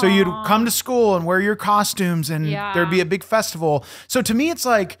 So you'd come to school and wear your costumes and Yeah. there'd be a big festival. So to me, it's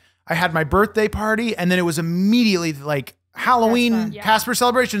like I had my birthday party and then it was immediately like Halloween fun. Yeah. Casper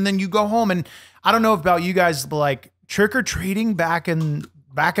celebration. And then you go home and I don't know about you guys, but like trick or treating back in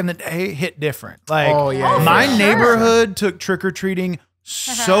the day hit different. Like Oh, yeah. my for sure. neighborhood took trick or treating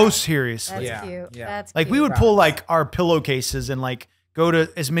so seriously. That's Yeah, cute. yeah. That's Like cute. we would pull like our pillowcases and like go to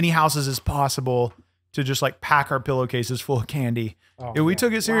as many houses as possible to just like pack our pillowcases full of candy. Oh, We yeah.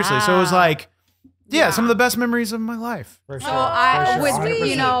 took it seriously. So it was Wow. like Yeah, some of the best memories of my life. For So sure. I For would, sure.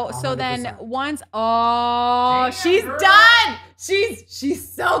 you 100%. know, so then 100%. once, she's done. She's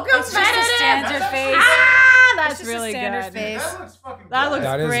so competitive. It's just a standard face. That's Just really a standard good. face. That looks fucking That good. looks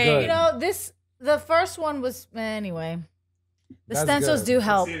That is great. good. You know, the first one was anyway. The That's stencils good. do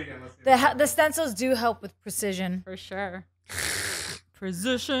help. Let's see it again. Let's see it The stencils do help with precision. For sure.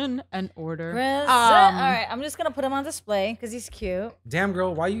 Precision and order. All right, I'm just gonna put him on display because he's cute. Damn,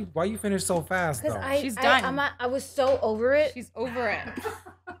 girl, why you finish so fast Because though? She's done. I was so over it. She's over it.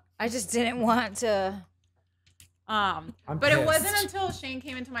 I just didn't want to. I'm But it pissed. wasn't until Shane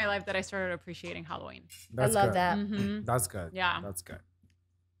came into my life that I started appreciating Halloween. That's I love good. that. Mm-hmm. That's good. Yeah. That's good.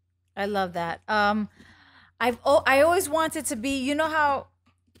 I love that. I always wanted to be. You know how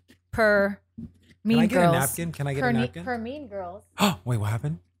per Mean Can I get Girls. a napkin? Can I get per, a ne- napkin? per Mean Girls. Wait, what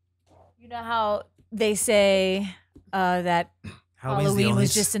happened? You know how they say that Halloween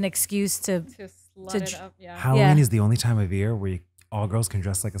was just an excuse to. To slut To it dr- up, yeah. Halloween Yeah. is the only time of year where all girls can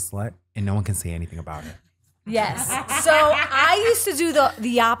dress like a slut and no one can say anything about it. Yes. So I used to do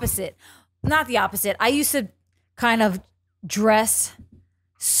the opposite. Not the opposite. I used to kind of dress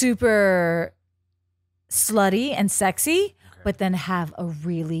super slutty and sexy, but then have a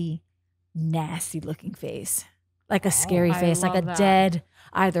really nasty looking face. Like a scary I face, like a love that. dead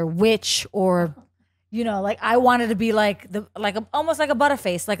either witch or like I wanted to be like almost like a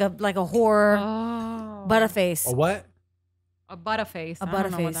butterface, like a horror Oh. butterface. A what? A butterface. A I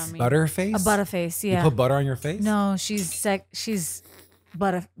don't know what butterface. that means. Butterface? A butterface, You yeah. put butter on your face? No, she's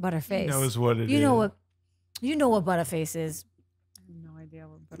butterface. He knows what it is. You know what butterface is. I have no idea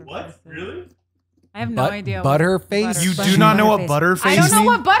what butterface What? is. Really? I have no idea. Butterface? You Butterface. do not know what Butterface. butterface I don't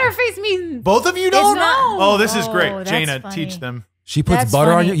know means? what butterface means. Both of you don't? not- Oh, this is Oh, great. that's Jaina, funny. teach them. She puts That's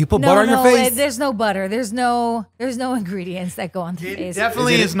butter on funny. your. You put No, butter on your no, face. There's no butter. There's no ingredients that go on the It face.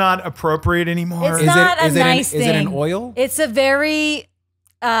 definitely Is it- is not appropriate anymore. It's not a is nice Is it an thing. oil? It's a very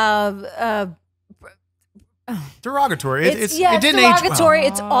derogatory. it's it didn't age well. derogatory.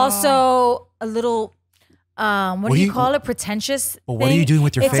 It's also a little what do you call it? Pretentious. But what are you thing. doing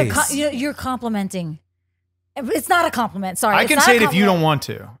with your It's face? you're complimenting. It's not a compliment. Sorry, I it's can not say a it if you don't compliment. want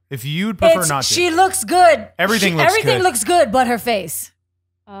to. If you'd prefer not to. She looks good. Everything looks everything good. looks good, but her face.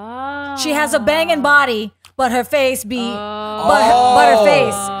 Oh. She has a banging body, but her face be, Oh.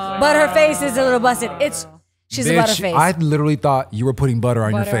 but her face is a little busted. She's a Bitch, butterface. I literally thought you were putting butter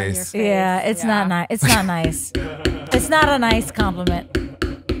on your Butter on your face. face. Yeah, it's not nice. It's not nice. It's not a nice compliment.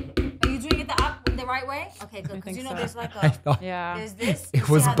 Are you doing it the right way? Okay, good. Because think so. there's like I thought Yeah. there's this. it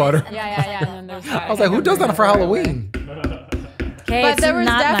was butter. Yeah. And then there's that. I was like, who does that for Halloween? Okay, But it's there was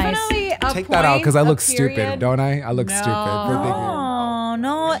not nice. definitely a Take that out because I point, a look stupid, period- don't I? I look No. stupid. For thinking. Oh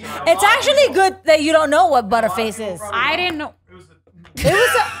no! It's actually good that you don't know what butterface is. I didn't know.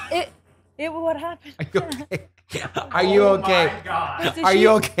 What happened? Are you okay? My God. Are you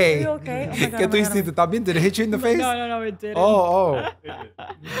okay? Are you okay? Oh my God, ¿Qué oh tú my God. hiciste también? Did it hit you in the face? No, it didn't. Oh.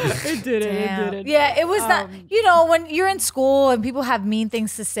 It didn't. Damn. It didn't. Yeah, it was not. When you're in school and people have mean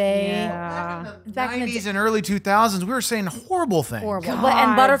things to say. Yeah. Back in the 90s and early 2000s, we were saying horrible things. Horrible. God.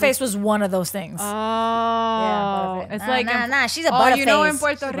 And Butterface was one of those things. Oh, Butterface. it's Nah, like nah, she's a oh, butterface. you know, in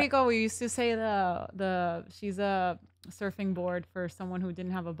Puerto Rico, we used to say the she's a surfing board for someone who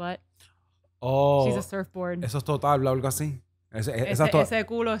didn't have a butt. Oh. She's a surfboard. Eso es total, algo así. Esa Ese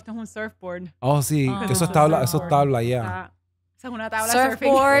culo, esto es un surfboard. Oh, sí. Oh. Eso es tabla, yeah. Ah, esa es una tabla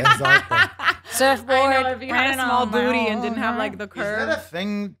Surfboard. surfing. Exacto. Surfboard. I know, if you had a small booty and didn't have like the Is that a curve.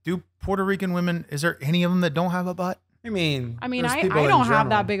 thing? Do Puerto Rican women, is there any of them that don't have a butt? I mean, I mean, there's I people in don't have general.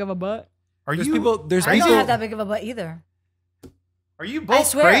 that big of a butt. Are There's you people. There's I people. don't have that big of a butt either. Are you I both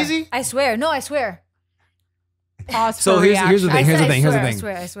swear. crazy? I swear. No, I swear. Pause So for here's the reaction. thing. Here's the thing. Here's the I thing.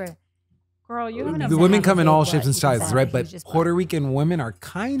 swear. I swear. Girl, you have an The women have a come in big all butt. shapes and You can sizes, have right? a But huge butt. Puerto Rican women are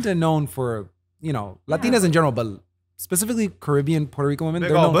kind of known for, Latinas in general, but specifically Caribbean Puerto Rican women. Big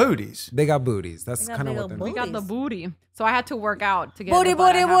they're old known- booties. They got booties. That's They got kind of big what old they're. We got the Booties. booty. So I had to work out to get Booty, the butt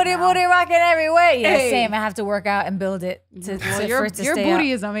I booty, have booty, now. booty, rocking every way. Yeah, Hey. same. I have to work out and build it to, Well, to, your for it to your stay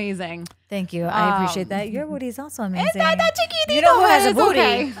booty up. is amazing. Thank you. I appreciate that. Your booty is also amazing. chiquitito, You know who has a it's booty?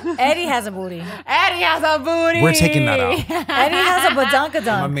 okay. Eddie has a booty. Eddie has a booty. We're taking that out. Eddie has a I'm a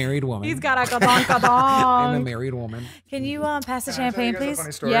badonkadonk. married woman. He's got a kadonk I'm a kadonk. married woman. Can you pass the champagne, please?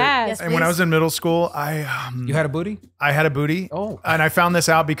 Yes. Yes, And when I was in middle school, I You had a booty? had a booty. Oh. And I found this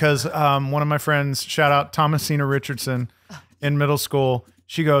out because one of my friends, shout out Thomasina Richardson, in middle school,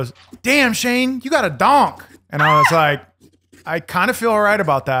 she goes, "Damn, Shane, you got a donk." And I was like, I kind of feel all right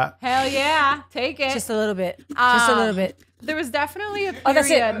about that. Hell yeah, take it. Just a little bit. Just a little bit. There was definitely a period. Oh, that's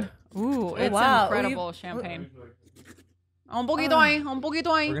it. Ooh, it's wow. incredible champagne. Un poquito ahí, un poquito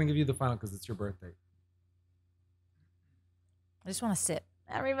ahí. We're gonna give you the final because it's your birthday. I just want to sit.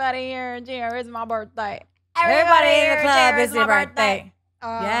 Everybody here, it's my birthday. Everybody in the club, it's your birthday.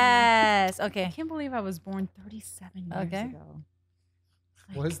 Yes. I Okay. can't believe I was born 37 years ago.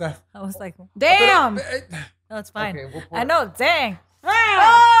 What is that? I was like, Damn. no, it's fine. Okay, we'll pour I it. know. Dang.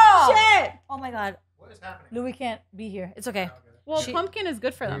 Oh, shit. Oh my God. What is happening? Louis can't be here. It's okay. Well, pumpkin is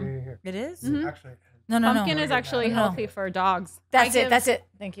good for them. Here. It is? Mhm. Actually, No, no, Pumpkin no. is actually No. healthy for dogs. That's it. That's it.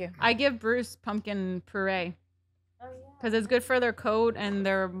 Thank you. I give Bruce pumpkin puree because it's good for their coat and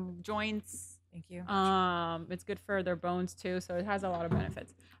their joints. Thank you. It's good for their bones too, so it has a lot of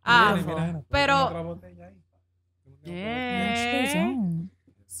benefits. Beautiful. Pero Actually, yeah. don't.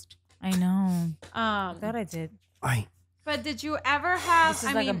 I know. Um, Thought I did. Ay. but did you ever have? This is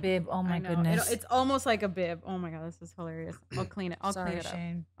I like a mean, bib. Oh I my know. goodness. It's almost like a bib. Oh my god, this is hilarious. I'll clean it. I'll Sorry, clean it up.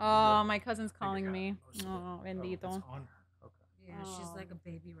 Shane. Oh, my cousin's calling me. Oh, bendito. it's on her. Okay. Yeah, she's like a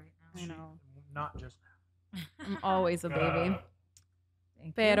baby right now. I know. Not just. I'm always a baby. Thank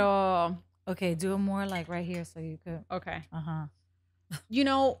you. Pero Okay, do it more like right here so you could. okay. You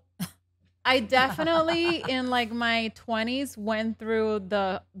know, I definitely in like my 20s went through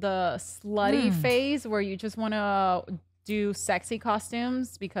the slutty phase where you just want to do sexy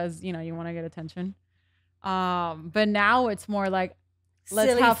costumes because you want to get attention. But now it's more like let's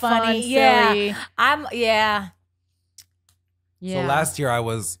Silly, have fun, funny. silly. Yeah. So last year I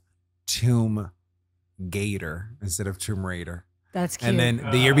was Tomb Gator instead of Tomb Raider. That's cute. And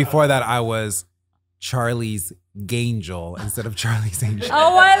then the year before that I was Charlie's Gangel instead of Charlie's Angel.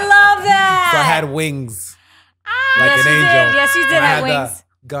 Oh, I love that. So I had wings like yes, an you angel. did. Yes, you did And I have had wings.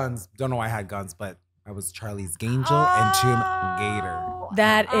 the guns. Don't know why I had guns, but I was Charlie's Gangel and Tomb Gator.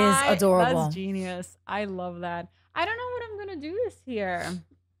 That is adorable. That's genius. I love that. I don't know what I'm gonna do this year.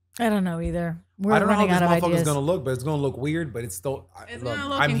 I don't know either. We're I don't know how running this out of motherfucker's ideas. gonna look, but it's gonna look weird. But it's still. It's look, gonna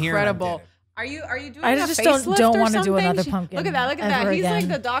look I'm here and I incredible. did it. Are you doing I a just facelift don't or wanna do something? another pumpkin Look at that. Look at that. ever He's like again.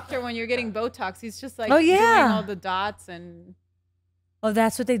 the doctor when you're getting Botox. He's just like Oh, yeah. doing all the dots and Oh,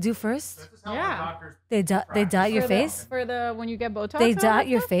 that's what they do first? This is how Yeah. the doctors They dot your for face? for the when you get Botox. They and all dot that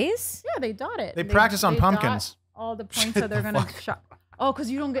your stuff? face? Yeah, they dot it. They practice on dot pumpkins. all the points that they're gonna shot. Oh,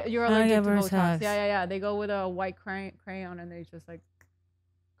 because you're allergic get to Botox. Botox. Yeah. They go with a white crayon and they just like.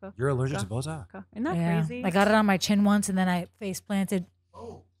 You're allergic to Botox. Isn't that Yeah. crazy? I got it on my chin once and then I face planted.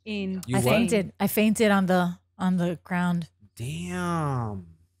 in. You I what? fainted. I fainted on the ground. Damn.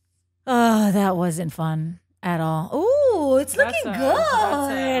 Oh, that wasn't fun at all. Ooh, it's That's looking a-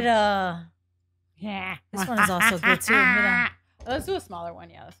 good. that's Yeah. This one is also good too. Mira. Let's do a smaller one.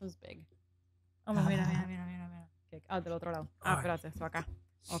 Yeah, this one's big. Oh, mira. Okay. Del otro lado. Espérate, esto acá.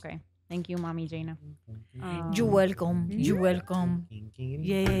 Okay. Thank you, Mommy Jaina. You're welcome. You're welcome.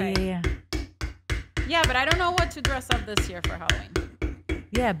 Yeah. Yeah, but I don't know what to dress up this year for Halloween.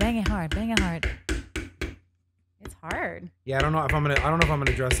 Yeah, bang it hard. Bang it hard. It's hard. Yeah, I don't know if I'm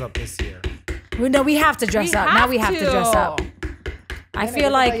gonna dress up this year. No, we have to dress up. Now we have to dress up. I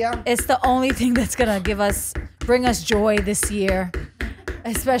feel like it's the only thing that's gonna bring us joy this year,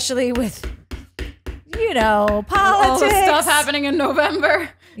 especially with All politics. the stuff happening in November.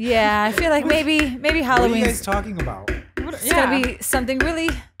 Yeah, I feel like maybe What are you Halloween guys talking about? it's gonna be something really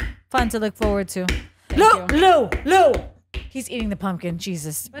fun to look forward to. Thank Lou, he's eating the pumpkin.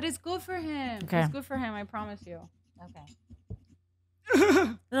 Jesus. But it's good for him. Okay. It's good for him. I promise you. Okay.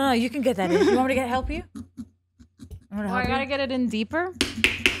 No, you can get that in. You want me to help you? I'm gonna Oh, I help gotta you. get it in deeper.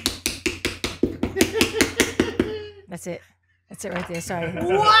 That's it. That's it right there. Sorry.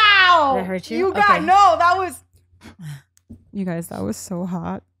 Wow. Did I hurt you? You got Okay. no. That was. You guys, that was so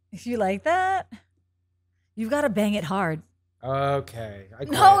hot. If you like that, you've got to bang it hard. Okay. I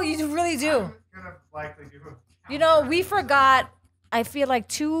quit. No, you really do. I'm gonna likely do We forgot. I feel like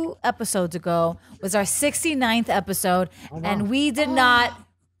 2 episodes ago was our 69th episode, and we did not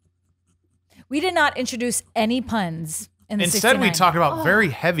introduce any puns in the Instead, we 69. talked about very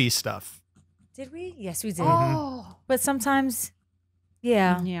heavy stuff. Did we? Yes, we did. Oh. But sometimes,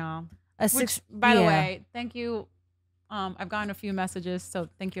 yeah. Yeah. A six. By the yeah. way, thank you. I've gotten a few messages, so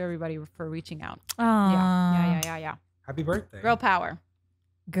thank you everybody for reaching out. Aw. Yeah. Happy birthday. Girl power.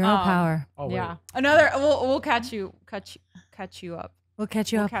 Girl power. Oh, wait. Yeah. Another. We'll catch you up. We'll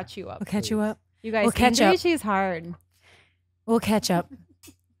catch you We'll up. catch you up. We'll catch you up. You guys, we'll catch up. English is hard. We'll catch up.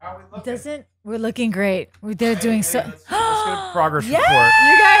 How we look We're looking great. They're doing so. Let's get a progress Yes! report.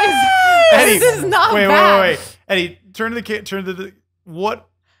 You guys, Eddie, this is not wait, bad. wait. Eddie, turn to the what?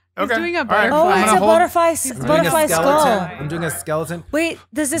 He's Okay. doing a All right, butterfly. Oh, I'm it's gonna a hold- butterfly, I'm doing a butterfly skeleton. skull. I'm doing a skeleton. Wait,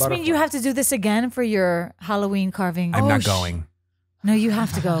 does this mean you Butterfly. have to do this again for your Halloween carving? I'm Oh, not going. No, you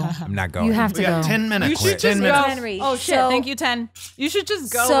have to go. I'm not going. You have We to got go. 10 minutes. You should 10 just minutes. go. Henry. Oh shit! So- Thank you, 10. You should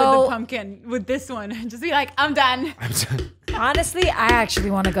just go So- with the pumpkin with this one. Just be like, I'm done. Honestly, I actually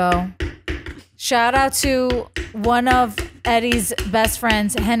want to go. Shout out to one of Eddie's best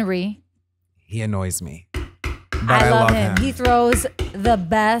friends, Henry. He annoys me. But I love him. He throws the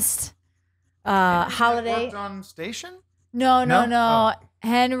best holiday. Worked on station? No. No? Oh.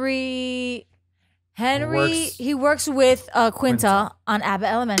 Henry, Works- he works with Quinta on Abbott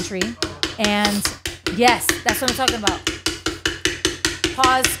Elementary. And yes, that's what I'm talking about.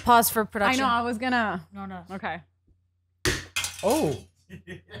 Pause for I production. know. I was gonna. No. Okay. Oh,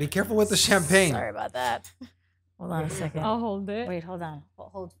 be careful with the champagne. Sorry about that. Hold on a second. I'll hold it. Wait, hold on.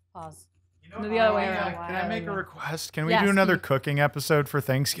 Hold, pause. No, the other way around. Can I make a request? Can we Yes, do another please. cooking episode for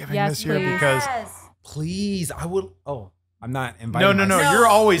Thanksgiving Yes, this year? please. Because Please, I will. Oh, I'm not inviting. no, myself. you're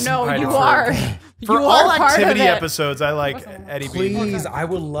always No, invited you for, are. for You all are part of activity it. episodes. I like Eddie being Please, I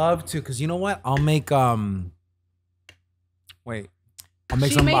would love to, because you know what? I'll make Wait, I'll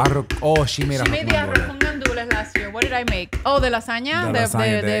make She some made- arroz. Oh, she made She made the arroz arroz con con gandules last year. What did I make? Oh, the lasagna. The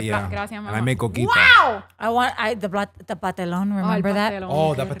lasagna, yeah. Gracias, And mamá. I make coquita. Wow. The patelon, remember that?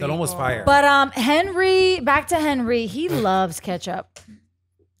 Oh, the patelón was fire. But Henry, back to Henry, he loves ketchup.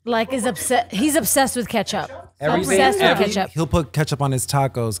 Like he's obsessed with ketchup. Obsessed with ketchup. He'll put ketchup on his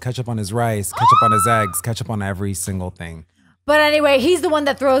tacos, ketchup on his rice, ketchup on his eggs, ketchup on every single thing. But anyway, he's the one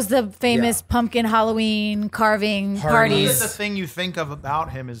that throws the famous pumpkin Halloween carving What is parties. the thing you think of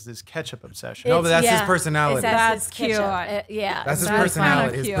about him is this ketchup obsession? No, but that's his Yeah, personality. That's his cute. ketchup. Yeah. That's his That's personality.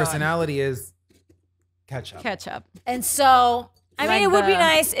 kinda His cute. personality is ketchup. Ketchup. And so, I mean, Like it would be the-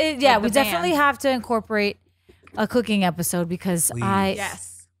 nice. like We the definitely band. have to incorporate a cooking episode because Please. Yes.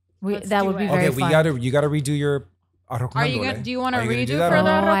 that do would be it. very Okay, fun. you gotta redo your arroz con Are you gonna? gandules. Do you want to Are you gonna redo do that for or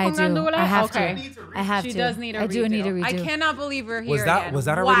the no? I arroz con do. gandules? I have Okay. to. I have She to. does need a redo. I do need a redo. I cannot believe we're here Was that- again. was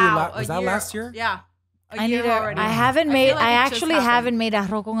that already Wow, was a that year- last year? Yeah. A I year need already. I haven't I made. feel like I it just actually happened. haven't made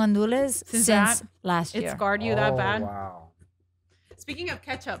arroz con gandules since that? last It year. scarred you that Oh, bad. wow. Speaking of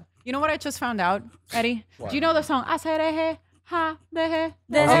ketchup, you know what I just found out, Eddie? Do you know the song Acereje ha deje?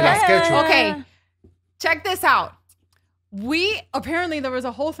 las ketchup. Okay, check this out. We apparently there was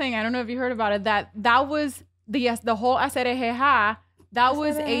a whole thing. I don't know if you heard about it. That was the whole Acereje ha. That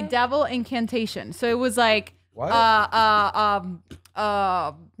was a devil incantation. So it was like What?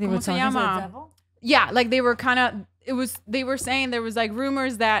 ¿cómo se llama? Yeah, like they were kind of they were saying there was like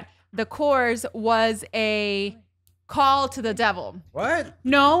rumors that the chorus was a call to the devil. What?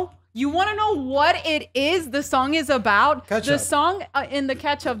 No, you want to know what it is the song is about? Ketchup. The song in the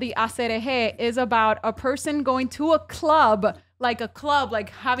ketchup, the Acereje, is about a person going to a club, like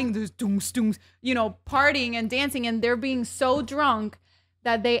having those dooms, partying and dancing, and they're being so drunk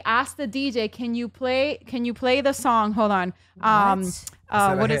that they asked the DJ, can you play the song? Hold on.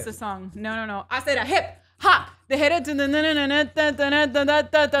 What is the song? No. I said a hip hop. The hit it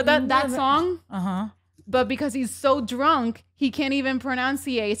that song. But because he's so drunk, he can't even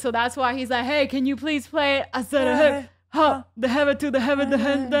pronunciate. So that's why he's like, hey, can you please play it? I said a hip hop. The heaven to the heaven.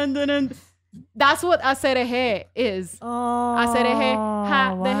 That's what Acereje is. Acereje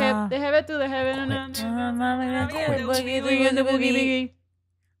ha. The heaven to the heaven.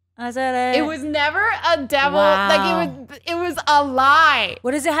 It was never a devil. Wow. Like it was a lie.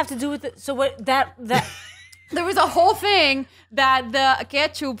 What does it have to do with it? So what that There was a whole thing that the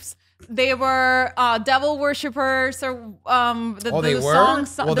ketchups, they were devil worshippers, or they were?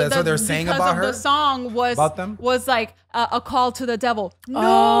 song. Well, that's what they're saying because about of her? The song was About them? was like a call to the devil. No,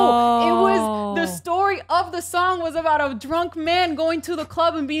 it was the story of the song was about a drunk man going to the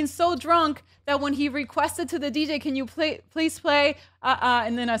club and being so drunk that when he requested to the DJ, can you please play,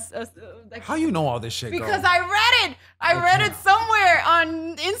 and then like, How you know all this shit? because girl? I read it. I read it somewhere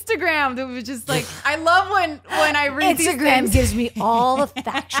on Instagram. It was just like, I love when I read these Instagram things. gives me all the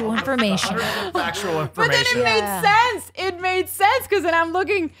factual information. Factual But then information. it made sense. It made sense because then I'm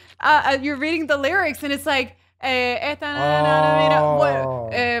looking, you're reading the lyrics and it's like, esta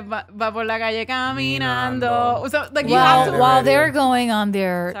va por la calle caminando. So, like, you have to. While they're going on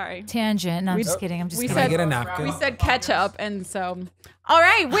their Sorry. tangent, no, I'm just kidding. I'm just We kidding. Can I said- get a napkin? We said ketchup, and so. All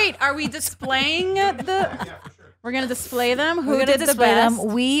right, wait. Are we displaying the? We're gonna display them. Who We're gonna did the display best? them.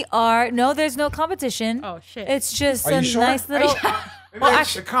 We are there's no competition. Oh shit! It's just Are a you sure? nice little. Well,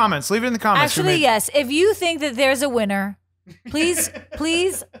 the comments. Leave it in the comments. who Actually, made- yes. If you think that there's a winner, please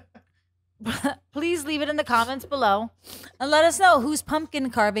leave it in the comments below and let us know whose pumpkin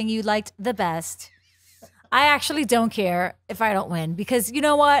carving you liked the best. I actually don't care if I don't win because you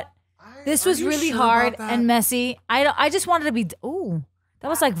know what? This was you really sure hard about that? and messy. I just wanted to be. Ooh, that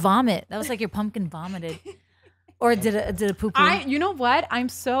was like vomit. That was like your pumpkin vomited. Or did it poo poo? You know what? I'm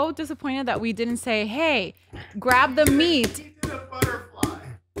so disappointed that we didn't say, hey, grab the meat. He did a butterfly.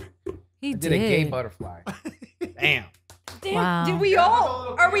 He Did a gay butterfly. Damn. Damn, Wow. Did we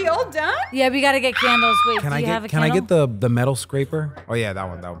all? Are we all done? Yeah, we got to get candles. Wait, Can do I you have get a can I candle? get the metal scraper? Oh yeah, that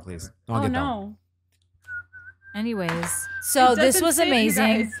one please. I'll Oh get that one. no. Anyways, so It this doesn't was fit, you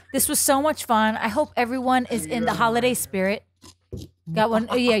amazing. guys. This was so much fun. I hope everyone is in the holiday spirit. Got one?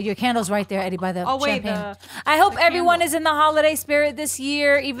 Oh, yeah, your candle's right there, Eddie, by the Oh, wait, champagne. I hope everyone candle. is in the holiday spirit this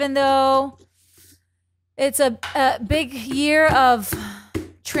year, even though it's a big year of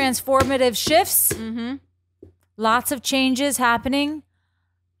transformative shifts. Mm-hmm. Lots of changes happening.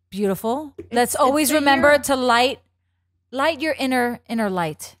 Beautiful. Let's always the remember year. to light your inner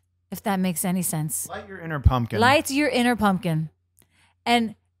light, if that makes any sense. Light your inner pumpkin. Light your inner pumpkin,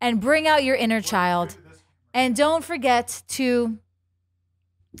 and bring out your inner child, and don't forget to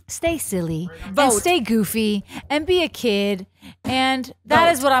stay silly and stay goofy and be a kid. And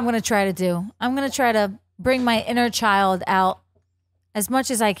that is what I'm going to try to do. I'm going to try to bring my inner child out as much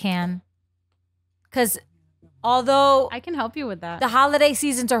as I can, because although I can help you with that. the holiday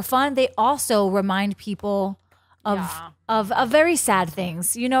seasons are fun, they also remind people of very sad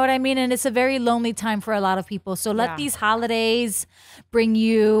things. You know what I mean? And it's a very lonely time for a lot of people. So let these holidays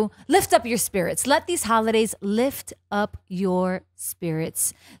lift up your spirits. Let these holidays lift up your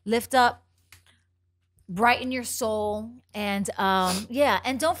spirits. Lift up, brighten your soul. And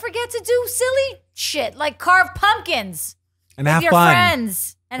and don't forget to do silly shit like carve pumpkins And with have your fun.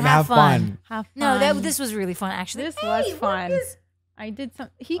 friends. And have fun. Have fun. No, this was really fun, actually. This was Hey, fun. Lucas. I did some.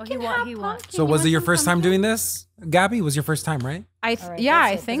 He Oh, can he won- have he won. pumpkin. So You was want it your some first time pumpkin? doing this? Gabby, was your first time, right? All right, I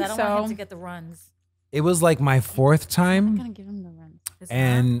that's it, think 'cause I don't want him so. to get the runs. It was like my fourth I'm gonna time give him the run.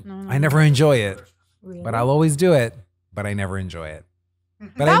 and No, I never enjoy it. Really? But I'll always do it, but I never enjoy it.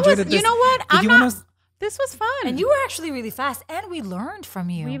 But I That enjoyed was. it. You know what? Did I'm you not. want to? This was fun. And you were actually really fast, and we learned from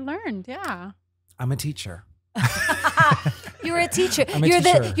you. We learned. Yeah. I'm a teacher. You're a teacher. I'm a You're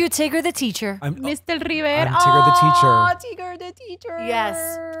teacher. you're Tigger the teacher. Mr. Rivera. I'm Tigger the teacher. Oh, Tigger the teacher.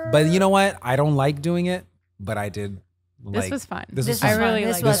 Yes. But you know what? I don't like doing it, but I did. This Like, was fun. This This was was fun. I really fun.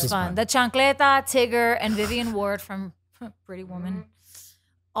 This liked was This was fun. fun. The Chancleta, Tigger, and Vivian Ward from Pretty Woman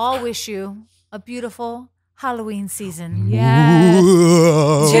all wish you a beautiful Halloween season.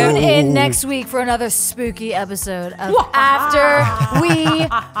 Yes. Tune in next week for another spooky episode of After We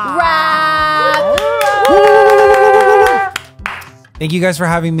Wrap. Thank you guys for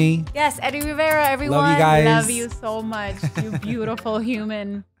having me. Yes, Eddie Rivera, everyone. Love you guys. Love you so much. You beautiful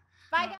human. Bye, guys.